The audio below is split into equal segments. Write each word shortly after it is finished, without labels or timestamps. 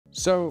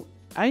So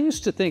I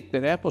used to think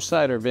that apple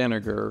cider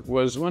vinegar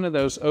was one of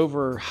those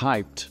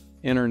overhyped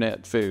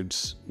internet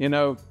foods,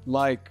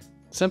 like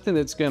something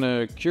that's going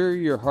to cure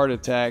your heart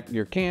attack,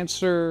 your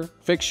cancer,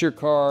 fix your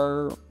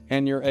car,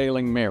 and your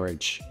ailing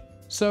marriage.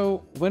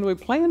 So when we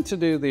planned to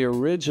do the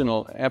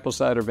original apple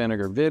cider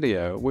vinegar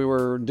video, we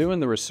were doing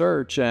the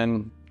research,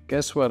 and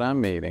guess what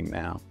I'm eating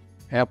now?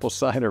 Apple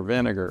cider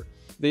vinegar.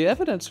 The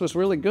evidence was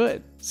really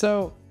good.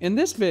 So in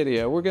this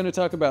video, we're going to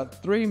talk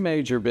about 3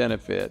 major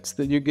benefits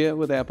that you get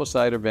with apple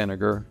cider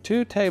vinegar,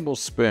 2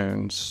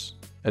 tablespoons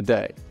a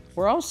day.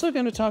 We're also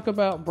going to talk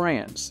about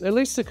brands, at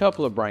least a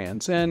couple of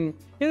brands. And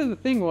the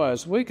thing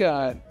was, we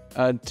got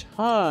a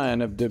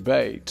ton of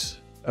debate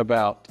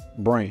about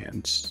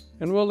brands.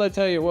 And we'll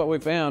tell you what we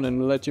found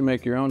and let you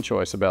make your own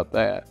choice about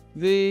that.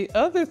 The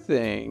other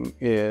thing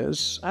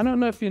is, I don't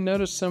know if you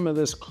noticed some of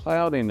this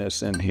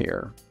cloudiness in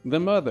here. The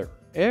mother.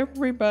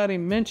 Everybody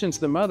mentions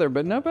the mother,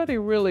 but nobody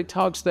really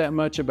talks that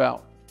much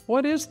about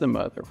what is the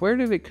mother? Where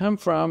did it come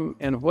from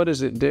and what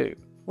does it do?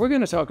 We're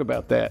going to talk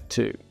about that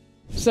too.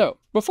 So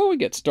before we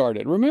get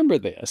started, remember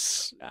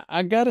this.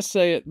 I gotta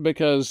say it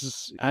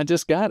because I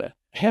just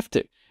have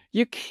to.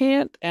 You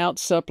can't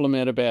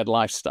out-supplement a bad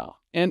lifestyle.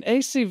 And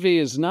ACV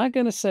is not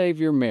going to save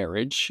your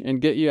marriage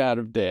and get you out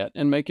of debt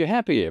and make you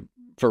happy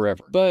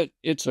forever. But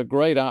it's a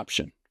great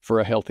option for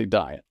a healthy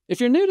diet. If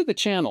you're new to the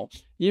channel,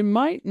 you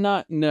might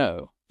not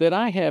know that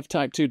I have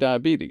type 2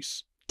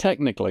 diabetes.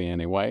 Technically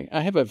anyway,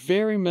 I have a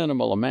very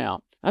minimal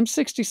amount. I'm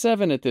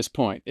 67 at this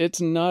point. It's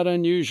not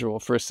unusual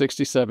for a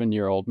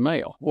 67-year-old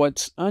male.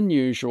 What's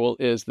unusual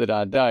is that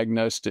I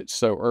diagnosed it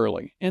so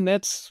early, and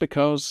that's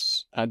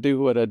because I do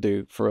what I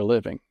do for a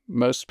living.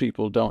 Most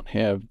people don't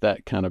have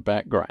that kind of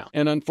background,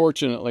 and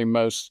unfortunately,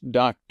 most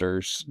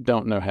doctors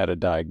don't know how to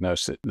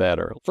diagnose it that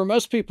early. For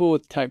most people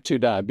with type 2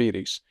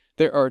 diabetes,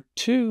 there are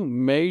 2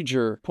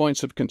 major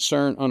points of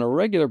concern on a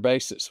regular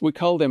basis. We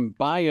call them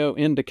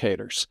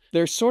bioindicators.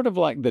 They're sort of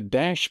like the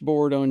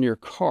dashboard on your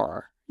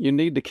car. You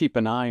need to keep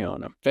an eye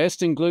on them.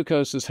 Fasting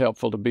glucose is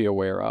helpful to be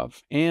aware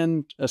of,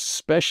 and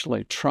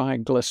especially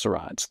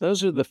triglycerides.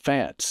 Those are the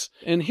fats.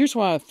 And here's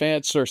why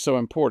fats are so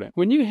important.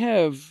 When you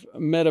have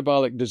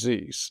metabolic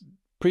disease,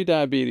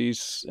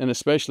 prediabetes, and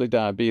especially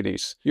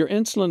diabetes, your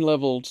insulin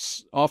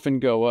levels often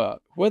go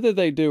up. Whether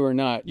they do or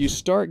not, you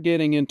start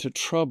getting into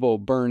trouble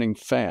burning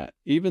fat.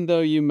 Even though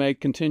you may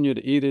continue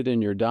to eat it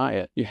in your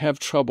diet, you have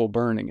trouble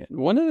burning it.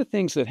 One of the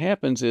things that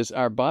happens is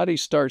our body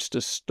starts to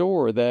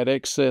store that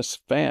excess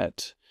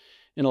fat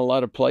in a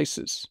lot of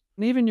places.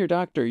 And even your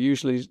doctor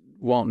usually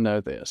won't know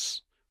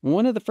this.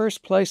 One of the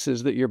first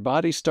places that your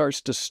body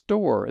starts to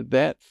store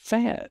that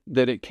fat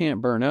that it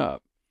can't burn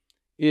up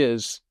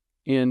is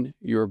in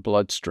your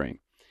bloodstream,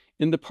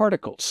 in the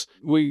particles.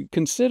 We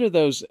consider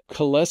those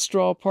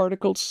cholesterol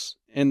particles,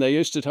 and they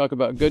used to talk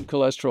about good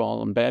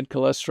cholesterol and bad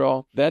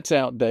cholesterol. That's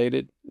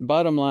outdated.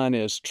 Bottom line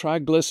is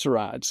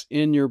triglycerides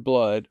in your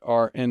blood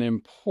are an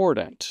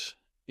important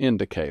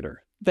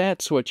indicator.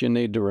 That's what you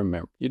need to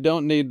remember. You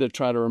don't need to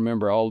try to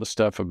remember all the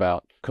stuff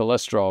about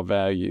cholesterol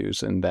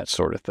values and that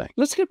sort of thing.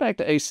 Let's get back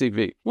to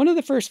ACV. One of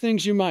the first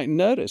things you might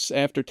notice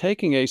after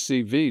taking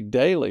ACV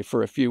daily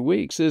for a few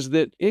weeks is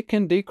that it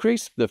can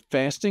decrease the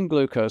fasting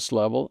glucose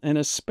level and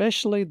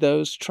especially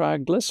those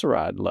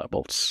triglyceride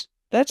levels.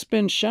 That's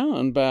been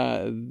shown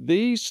by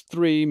these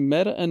 3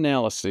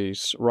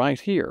 meta-analyses right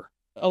here.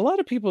 A lot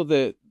of people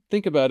that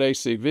think about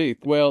ACV,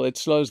 well, it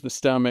slows the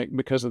stomach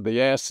because of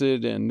the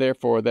acid, and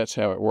therefore that's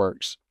how it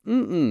works.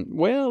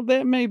 Well,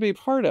 that may be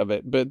part of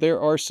it, but there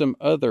are some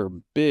other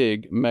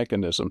big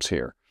mechanisms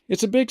here.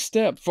 It's a big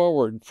step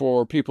forward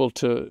for people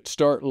to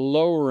start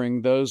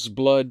lowering those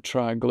blood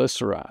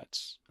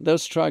triglycerides.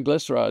 Those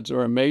triglycerides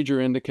are a major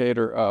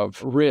indicator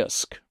of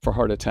risk for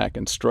heart attack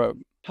and stroke.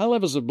 High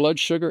levels of blood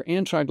sugar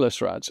and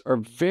triglycerides are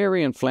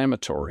very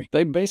inflammatory.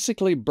 They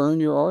basically burn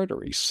your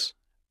arteries.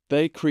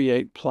 They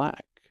create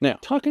plaque. Now,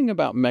 talking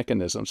about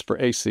mechanisms for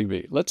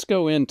ACV, let's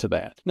go into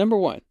that. Number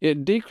 1,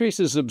 it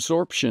decreases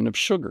absorption of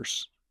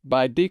sugars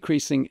by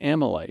decreasing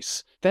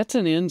amylase. That's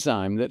an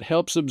enzyme that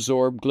helps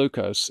absorb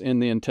glucose in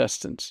the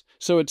intestines.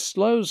 So it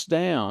slows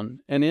down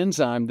an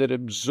enzyme that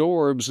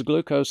absorbs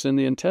glucose in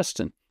the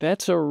intestine.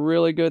 That's a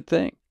really good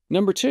thing.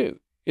 Number 2,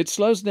 it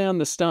slows down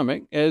the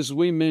stomach, as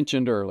we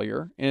mentioned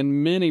earlier,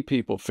 and many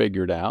people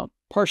figured out,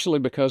 partially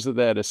because of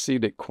that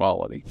acidic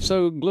quality.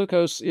 So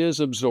glucose is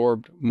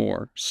absorbed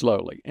more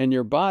slowly, and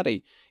your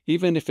body,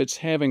 even if it's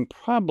having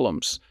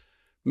problems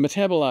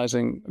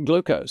metabolizing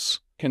glucose,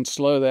 can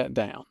slow that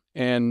down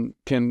and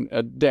can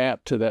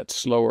adapt to that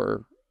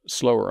slower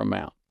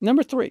amount.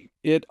 Number 3,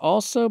 it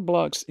also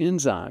blocks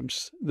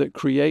enzymes that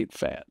create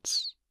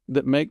fats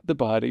that make the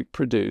body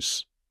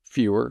produce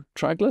fewer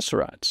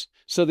triglycerides.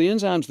 So the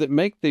enzymes that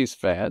make these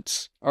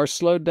fats are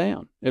slowed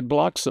down. It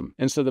blocks them,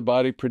 and so the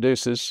body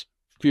produces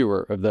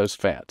fewer of those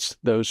fats,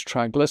 those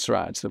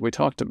triglycerides that we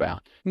talked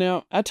about.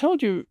 Now, I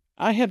told you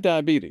I have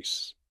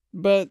diabetes,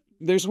 but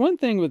There's one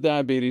thing with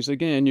diabetes,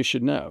 again, you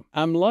should know.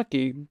 I'm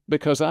lucky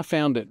because I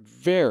found it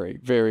very,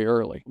 very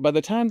early. By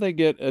the time they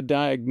get a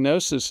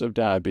diagnosis of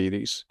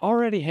diabetes,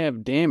 already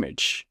have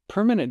damage,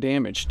 permanent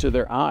damage to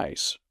their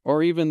eyes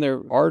or even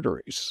their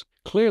arteries,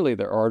 clearly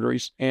their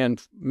arteries,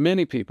 and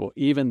many people,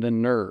 even the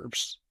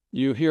nerves.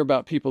 You hear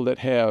about people that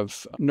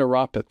have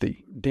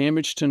neuropathy,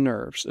 damage to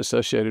nerves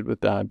associated with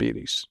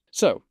diabetes.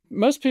 So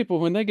most people,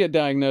 when they get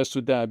diagnosed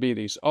with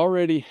diabetes,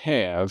 already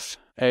have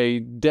a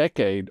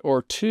decade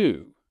or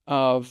two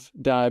of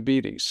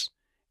diabetes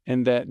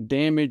and that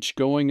damage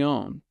going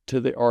on to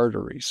the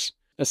arteries,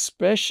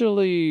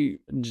 especially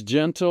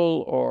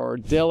gentle or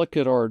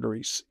delicate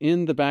arteries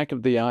in the back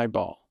of the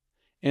eyeball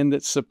and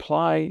that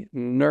supply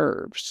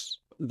nerves.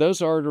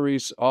 Those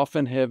arteries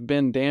often have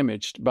been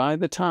damaged by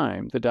the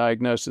time the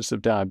diagnosis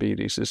of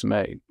diabetes is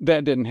made.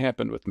 That didn't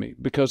happen with me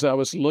because I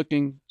was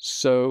looking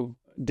so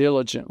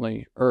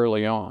diligently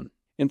early on.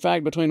 In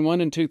fact, between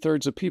 1 and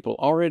 2/3 of people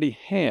already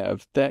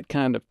have that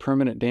kind of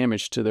permanent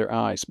damage to their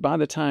eyes by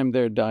the time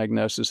their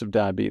diagnosis of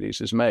diabetes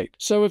is made.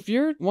 So if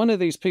you're one of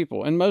these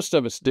people, and most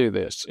of us do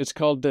this, it's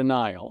called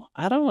denial.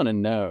 I don't want to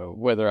know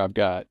whether I've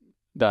got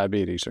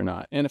diabetes or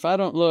not. And if I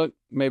don't look,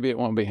 maybe it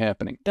won't be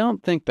happening.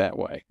 Don't think that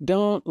way.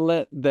 Don't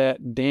let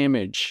that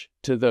damage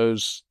to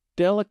those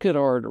delicate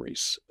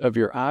arteries of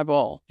your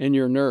eyeball and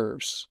your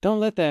nerves, don't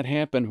let that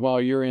happen while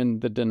you're in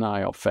the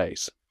denial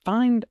phase.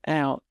 Find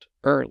out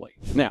early.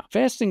 Now,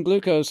 fasting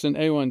glucose and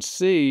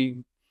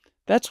A1C,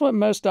 that's what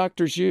most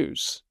doctors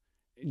use.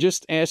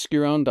 Just ask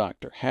your own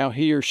doctor how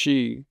he or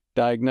she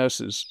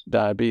diagnoses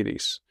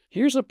diabetes.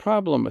 Here's a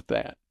problem with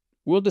that.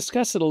 We'll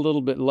discuss it a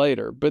little bit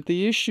later, but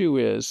the issue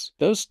is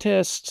those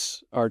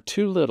tests are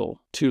too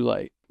little, too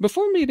late.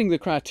 Before meeting the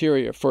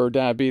criteria for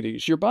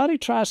diabetes, your body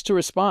tries to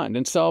respond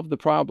and solve the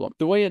problem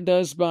the way it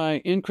does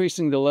by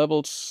increasing the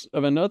levels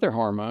of another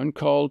hormone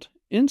called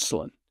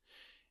insulin.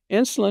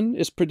 Insulin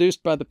is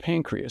produced by the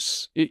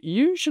pancreas. It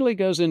usually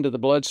goes into the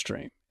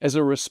bloodstream as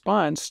a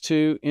response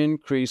to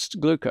increased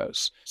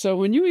glucose. So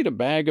when you eat a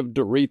bag of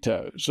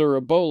Doritos or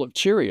a bowl of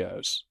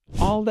Cheerios,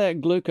 all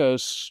that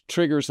glucose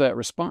triggers that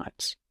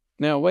response.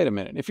 Now, wait a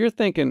minute. If you're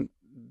thinking,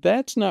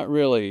 there's not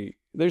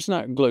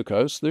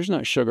glucose, there's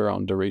not sugar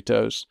on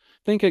Doritos,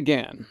 think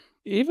again.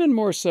 Even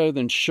more so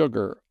than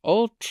sugar,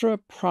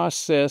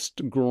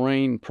 ultra-processed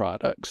grain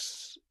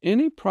products,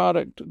 any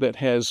product that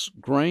has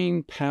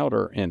grain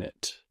powder in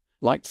it,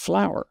 like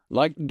flour,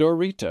 like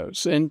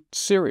Doritos, and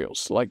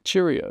cereals like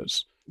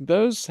Cheerios,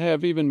 those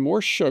have even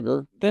more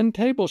sugar than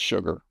table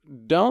sugar.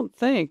 Don't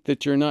think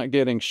that you're not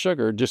getting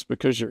sugar just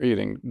because you're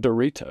eating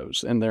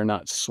Doritos and they're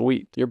not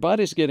sweet. Your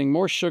body's getting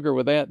more sugar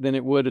with that than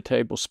it would a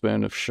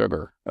tablespoon of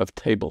sugar, of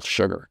table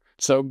sugar.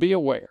 So be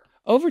aware.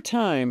 Over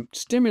time,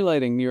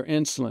 stimulating your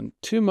insulin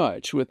too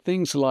much with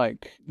things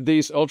like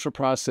these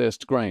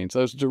ultra-processed grains,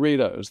 those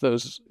Doritos,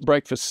 those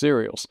breakfast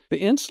cereals, the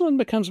insulin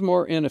becomes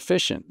more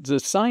inefficient. The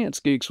science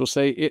geeks will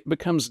say it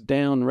becomes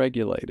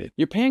down-regulated.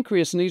 Your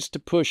pancreas needs to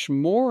push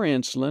more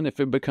insulin if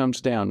it becomes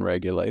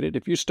down-regulated,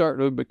 if you start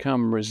to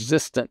become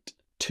resistant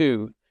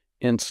to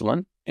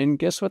insulin. And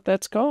guess what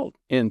that's called?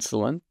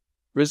 Insulin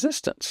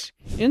resistance.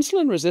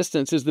 Insulin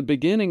resistance is the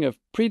beginning of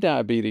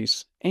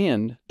prediabetes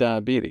and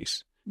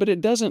diabetes. But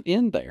it doesn't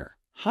end there.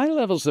 High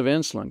levels of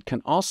insulin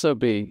can also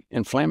be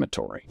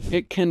inflammatory.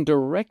 It can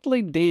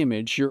directly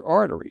damage your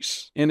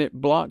arteries, and it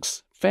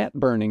blocks fat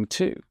burning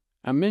too.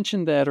 I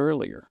mentioned that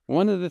earlier.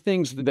 One of the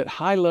things that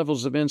high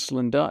levels of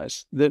insulin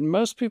does that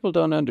most people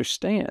don't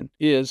understand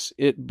is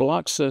it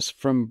blocks us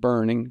from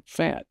burning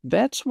fat.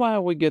 That's why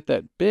we get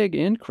that big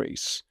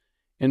increase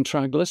in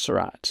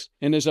triglycerides.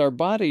 And as our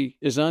body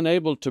is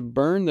unable to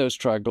burn those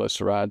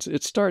triglycerides,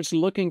 it starts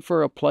looking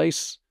for a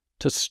place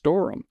to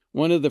store them.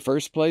 One of the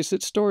first places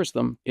it stores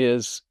them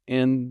is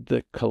in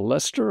the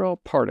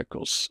cholesterol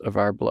particles of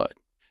our blood.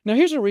 Now,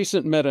 here's a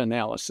recent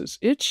meta-analysis.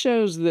 It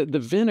shows that the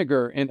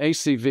vinegar in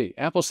ACV,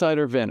 apple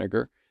cider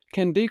vinegar,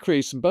 can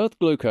decrease both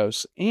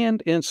glucose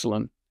and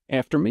insulin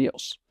after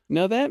meals.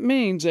 Now, that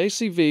means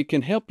ACV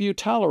can help you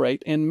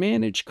tolerate and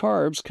manage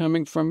carbs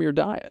coming from your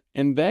diet.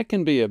 And that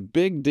can be a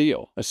big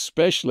deal,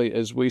 especially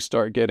as we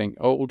start getting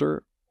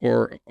older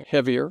or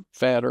heavier,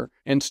 fatter,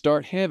 and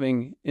start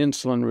having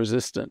insulin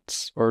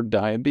resistance or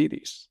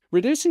diabetes.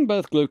 Reducing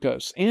both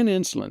glucose and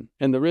insulin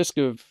and the risk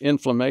of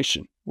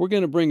inflammation. We're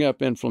going to bring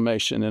up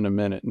inflammation in a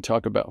minute and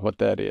talk about what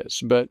that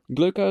is. But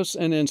glucose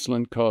and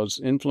insulin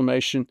cause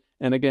inflammation,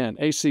 and again,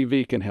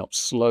 ACV can help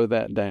slow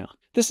that down.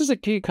 This is a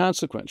key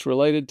consequence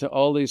related to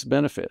all these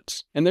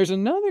benefits. And there's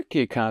another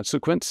key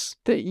consequence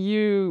that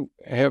you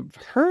have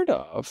heard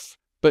of,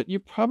 but you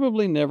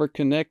probably never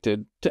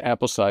connected to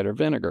apple cider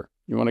vinegar.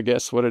 You want to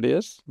guess what it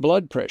is?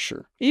 Blood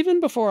pressure. Even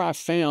before I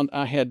found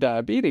I had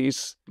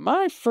diabetes,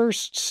 my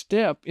first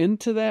step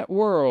into that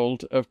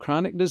world of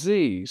chronic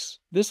disease,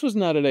 this was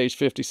not at age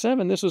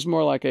 57, this was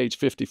more like age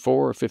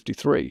 54 or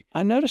 53.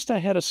 I noticed I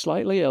had a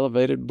slightly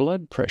elevated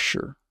blood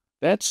pressure.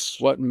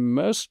 That's what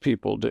most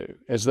people do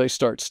as they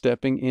start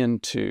stepping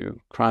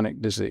into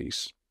chronic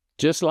disease.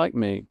 Just like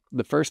me,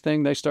 the first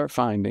thing they start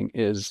finding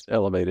is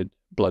elevated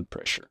blood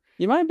pressure.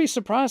 You might be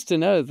surprised to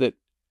know that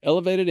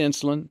elevated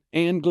insulin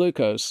and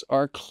glucose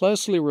are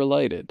closely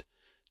related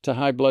to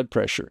high blood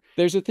pressure.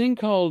 There's a thing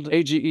called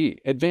AGE,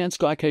 advanced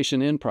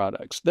glycation end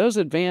products. Those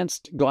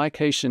advanced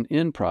glycation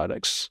end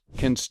products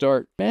can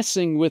start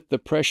messing with the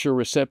pressure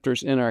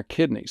receptors in our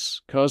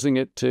kidneys, causing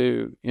it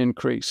to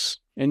increase.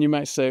 And you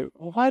might say,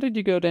 well, why did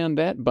you go down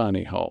that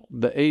bunny hole,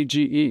 the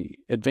AGE,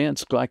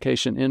 advanced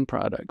glycation end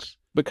products?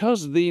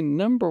 Because the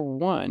number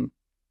one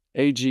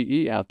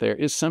AGE out there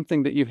is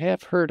something that you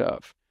have heard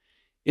of.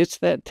 It's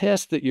that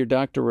test that your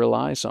doctor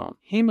relies on,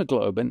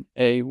 hemoglobin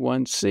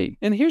A1C.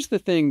 And here's the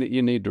thing that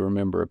you need to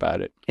remember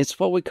about it. It's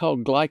what we call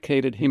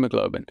glycated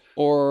hemoglobin,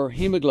 or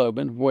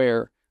hemoglobin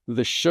where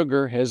the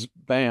sugar has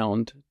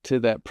bound to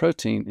that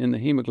protein in the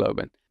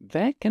hemoglobin.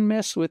 That can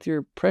mess with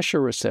your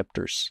pressure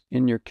receptors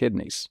in your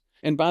kidneys.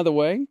 And by the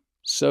way,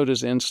 so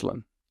does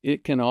insulin.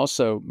 It can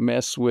also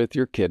mess with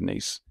your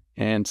kidneys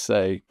and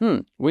say,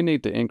 we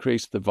need to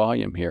increase the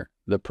volume here,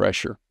 the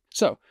pressure.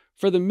 So,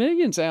 for the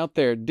millions out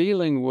there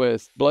dealing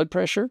with blood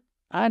pressure,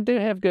 I do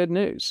have good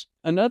news.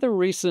 Another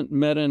recent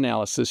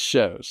meta-analysis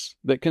shows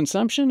that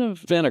consumption of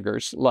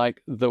vinegars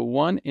like the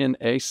one in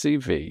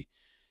ACV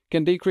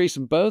can decrease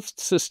both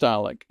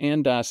systolic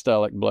and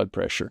diastolic blood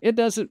pressure. It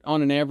does it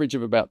on an average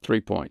of about 3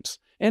 points.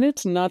 And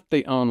it's not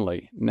the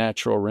only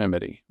natural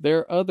remedy. There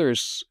are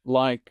others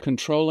like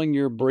controlling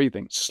your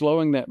breathing,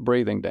 slowing that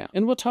breathing down.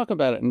 And we'll talk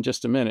about it in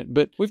just a minute,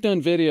 but we've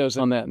done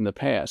videos on that in the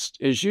past.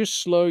 As you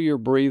slow your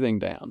breathing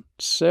down,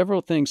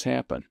 several things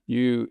happen.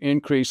 You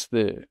increase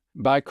the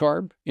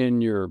bicarb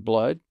in your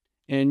blood,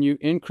 and you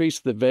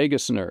increase the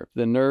vagus nerve,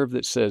 the nerve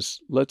that says,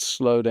 let's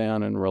slow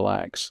down and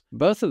relax.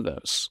 Both of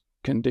those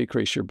can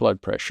decrease your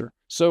blood pressure.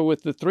 So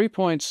with the 3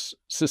 points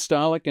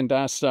systolic and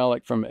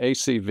diastolic from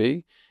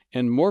ACV,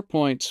 and more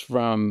points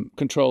from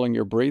controlling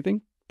your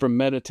breathing, from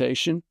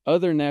meditation,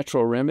 other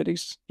natural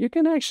remedies, you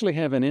can actually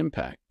have an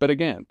impact. But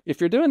again,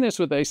 if you're doing this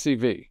with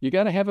ACV, you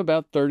got to have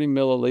about 30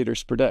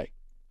 milliliters per day.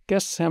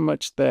 Guess how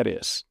much that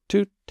is?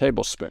 2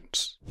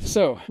 tablespoons.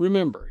 So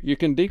remember, you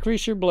can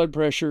decrease your blood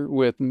pressure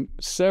with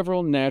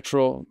several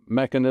natural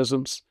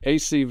mechanisms.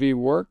 ACV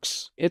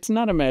works. It's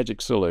not a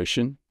magic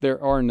solution.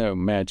 There are no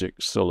magic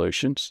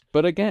solutions.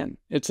 But again,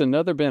 it's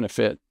another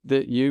benefit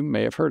that you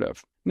may have heard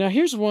of. Now,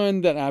 here's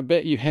one that I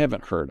bet you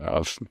haven't heard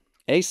of.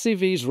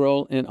 ACV's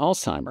role in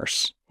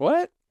Alzheimer's.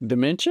 What?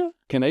 Dementia?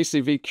 Can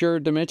ACV cure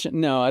dementia?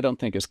 No, I don't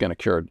think it's going to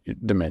cure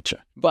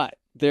dementia. But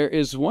there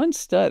is one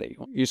study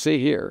you see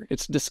here.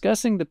 It's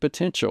discussing the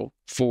potential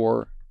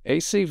for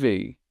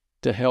ACV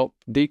to help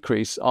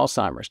decrease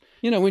Alzheimer's.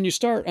 You know, when you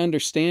start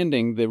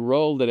understanding the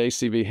role that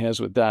ACV has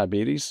with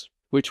diabetes,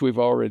 which we've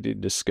already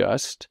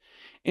discussed,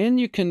 and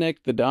you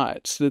connect the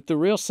dots that the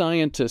real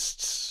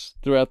scientists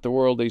throughout the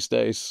world these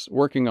days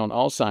working on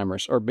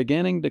Alzheimer's are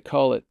beginning to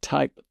call it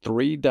type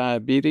 3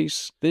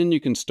 diabetes, then you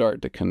can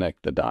start to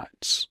connect the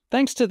dots.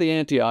 Thanks to the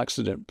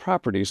antioxidant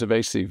properties of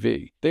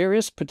ACV, there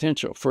is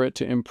potential for it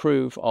to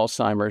improve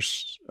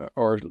Alzheimer's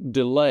or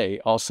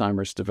delay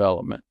Alzheimer's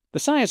development. The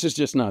science is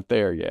just not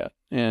there yet,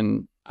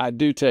 and I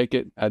do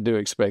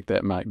expect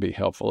that might be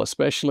helpful,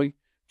 especially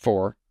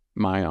for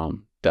my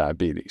own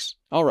diabetes.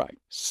 All right,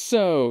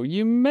 so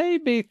you may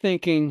be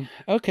thinking,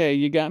 okay,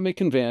 you got me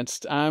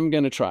convinced. I'm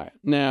going to try it.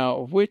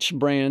 Now, which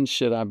brand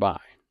should I buy?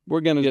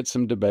 We're going to get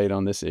some debate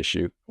on this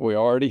issue. We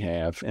already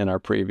have in our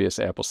previous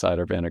apple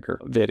cider vinegar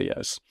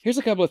videos. Here's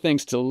a couple of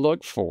things to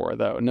look for,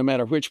 though, no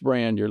matter which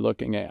brand you're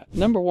looking at.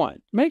 Number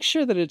one, make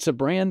sure that it's a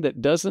brand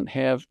that doesn't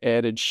have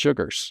added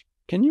sugars.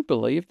 Can you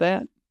believe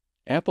that?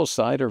 Apple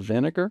cider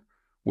vinegar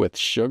with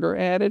sugar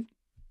added?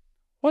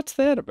 What's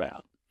that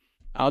about?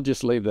 I'll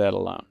just leave that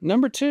alone.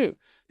 Number two,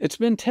 it's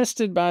been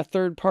tested by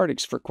third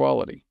parties for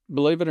quality.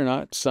 Believe it or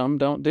not, some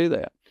don't do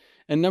that.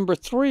 And number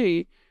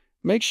three,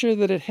 make sure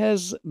that it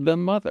has the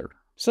mother.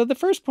 So the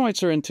first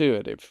points are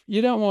intuitive.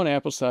 You don't want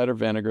apple cider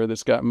vinegar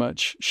that's got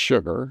much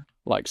sugar,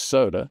 like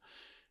soda,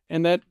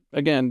 and that,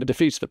 again,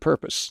 defeats the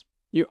purpose.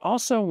 You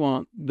also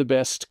want the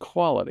best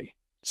quality.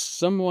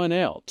 Someone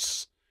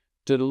else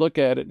to look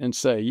at it and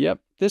say, yep,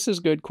 this is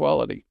good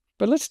quality.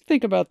 But let's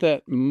think about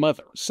that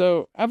mother.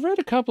 So I've read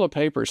a couple of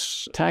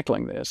papers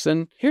tackling this,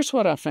 and here's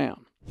what I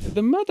found.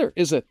 The mother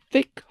is a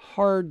thick,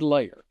 hard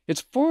layer. It's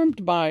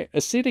formed by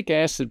acetic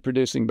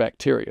acid-producing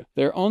bacteria.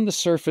 They're on the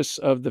surface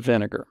of the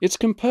vinegar. It's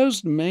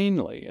composed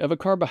mainly of a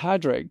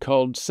carbohydrate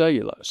called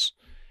cellulose.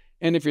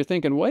 And if you're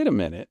thinking, wait a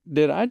minute,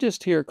 did I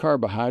just hear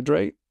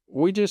carbohydrate?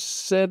 We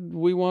just said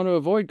we want to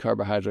avoid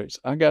carbohydrates.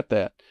 I got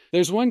that.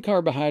 There's one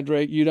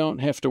carbohydrate you don't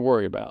have to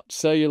worry about,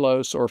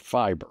 cellulose or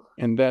fiber,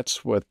 and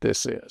that's what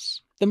this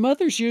is. The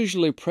mother's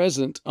usually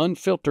present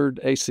unfiltered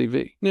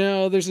ACV.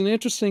 Now, there's an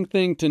interesting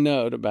thing to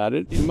note about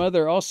it. The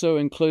mother also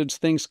includes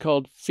things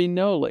called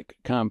phenolic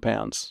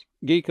compounds.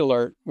 Geek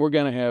alert, we're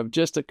going to have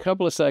just a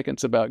couple of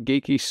seconds about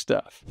geeky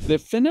stuff. The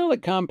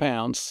phenolic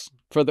compounds,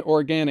 for the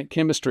organic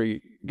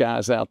chemistry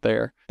guys out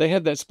there, they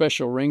have that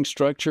special ring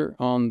structure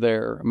on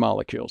their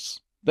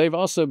molecules. They've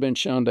also been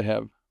shown to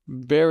have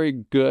very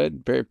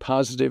good, very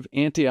positive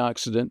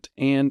antioxidant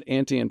and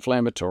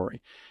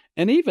anti-inflammatory,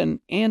 and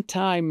even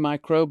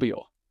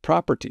antimicrobial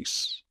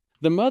properties.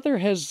 The mother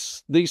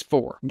has these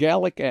 4: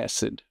 gallic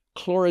acid,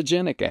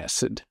 chlorogenic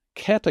acid,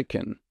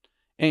 catechin,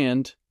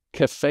 and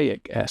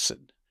caffeic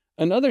acid.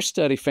 Another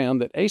study found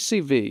that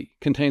ACV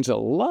contains a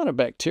lot of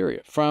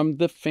bacteria from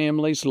the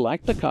families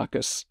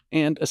Lactococcus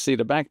and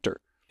Acetobacter.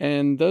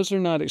 And those are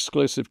not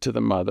exclusive to the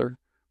mother,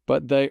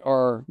 but they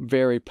are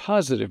very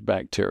positive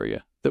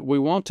bacteria that we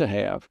want to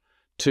have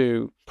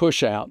to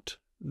push out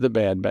the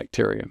bad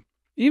bacteria.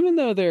 Even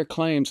though there are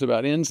claims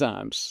about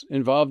enzymes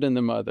involved in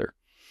the mother,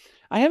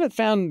 I haven't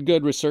found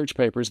good research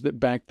papers that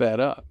back that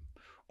up,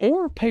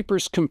 or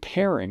papers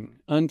comparing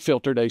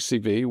unfiltered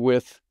ACV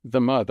with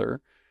the mother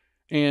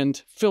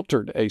and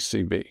filtered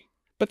ACV.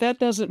 But that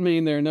doesn't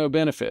mean there are no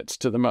benefits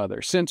to the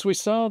mother. Since we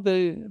saw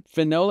the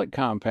phenolic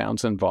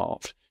compounds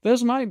involved,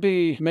 those might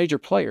be major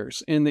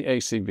players in the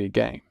ACV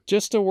game.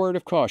 Just a word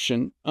of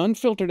caution,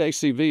 unfiltered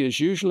ACV is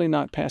usually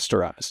not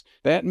pasteurized.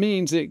 That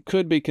means it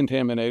could be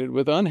contaminated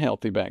with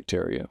unhealthy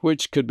bacteria,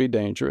 which could be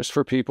dangerous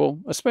for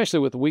people, especially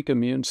with weak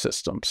immune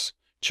systems,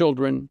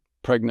 children,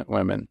 pregnant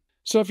women.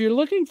 So if you're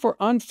looking for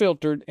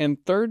unfiltered and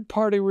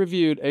third-party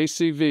reviewed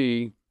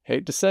ACV,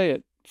 hate to say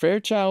it,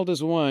 Fairchild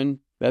is one.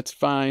 That's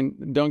fine.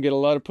 Don't get a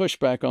lot of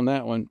pushback on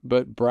that one,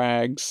 but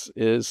Bragg's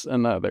is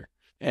another.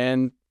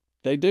 And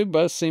they do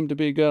both seem to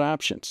be good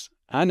options.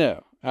 I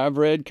know. I've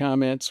read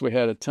comments. We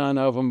had a ton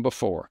of them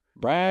before.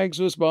 Bragg's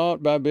was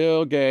bought by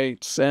Bill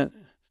Gates, and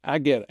I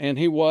get it. And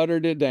he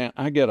watered it down.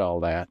 I get all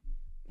that.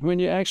 When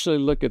you actually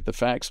look at the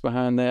facts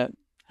behind that,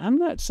 I'm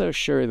not so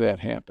sure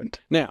that happened.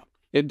 Now,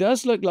 it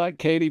does look like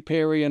Katy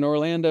Perry and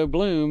Orlando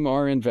Bloom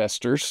are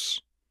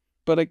investors.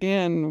 But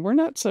again, we're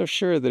not so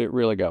sure that it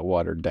really got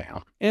watered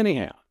down.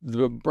 Anyhow,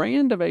 the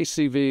brand of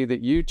ACV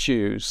that you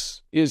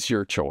choose is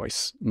your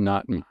choice,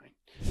 not mine.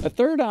 A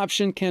third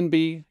option can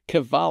be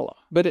Kevala,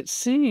 but it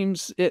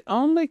seems it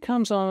only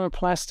comes on a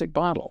plastic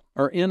bottle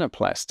or in a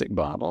plastic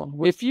bottle.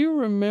 If you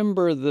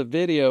remember the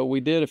video we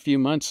did a few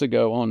months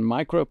ago on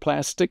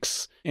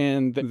microplastics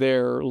and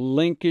their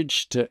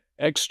linkage to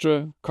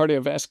extra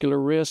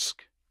cardiovascular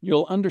risk,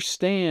 you'll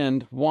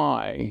understand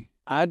why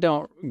I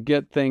don't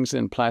get things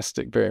in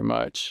plastic very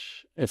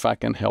much if I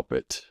can help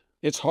it.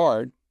 It's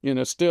hard.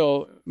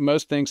 Still,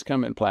 most things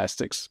come in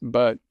plastics,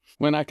 but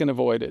when I can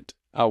avoid it,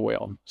 I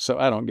will. So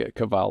I don't get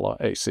Kevala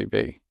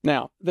ACV.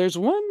 Now, there's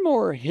one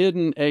more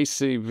hidden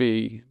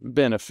ACV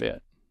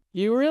benefit.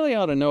 You really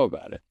ought to know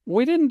about it.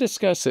 We didn't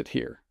discuss it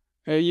here.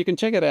 You can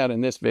check it out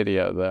in this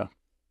video, though.